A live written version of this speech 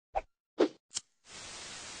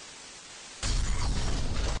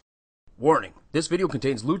Warning, this video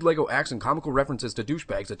contains lewd Lego acts and comical references to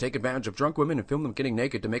douchebags that take advantage of drunk women and film them getting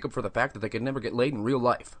naked to make up for the fact that they could never get laid in real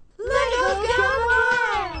life. Legos Gone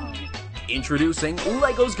Wild! Introducing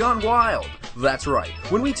Legos Gone Wild! That's right,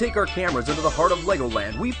 when we take our cameras into the heart of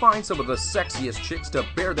Legoland, we find some of the sexiest chicks to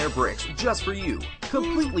bare their bricks just for you,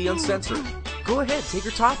 completely uncensored. Go ahead, take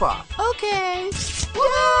your top off. Okay.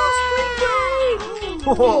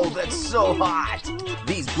 Oh, that's so hot!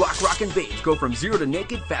 These block rockin' babes go from 0 to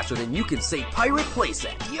naked faster than you can say pirate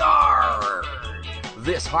playset. Yarr!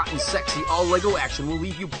 This hot and sexy all Lego action will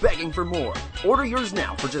leave you begging for more. Order yours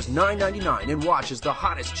now for just $9.99 and watch as the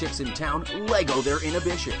hottest chicks in town Lego their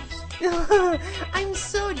inhibitions. I'm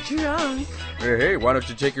so drunk. Hey, why don't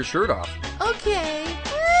you take your shirt off? Okay.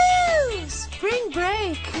 Woo! Spring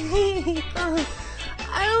break.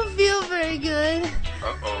 I don't feel very good.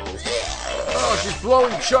 Oh, she's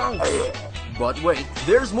blowing chunks! But wait,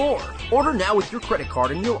 there's more! Order now with your credit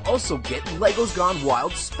card and you'll also get Legos Gone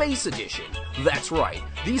Wild Space Edition. That's right,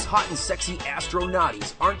 these hot and sexy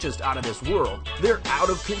astronauties aren't just out of this world, they're out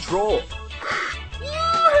of control.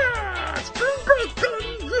 Yeah! Spring break,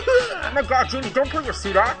 baby! Yeah! Oh my god, Jamie, don't put your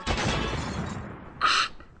suit on!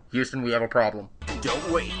 Houston, we have a problem.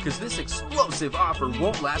 Don't wait, because this explosive offer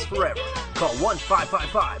won't last forever. Call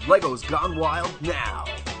 1-555-LEGOS Gone Wild now.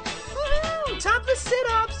 Woohoo! Top the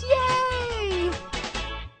sit-ups, yay!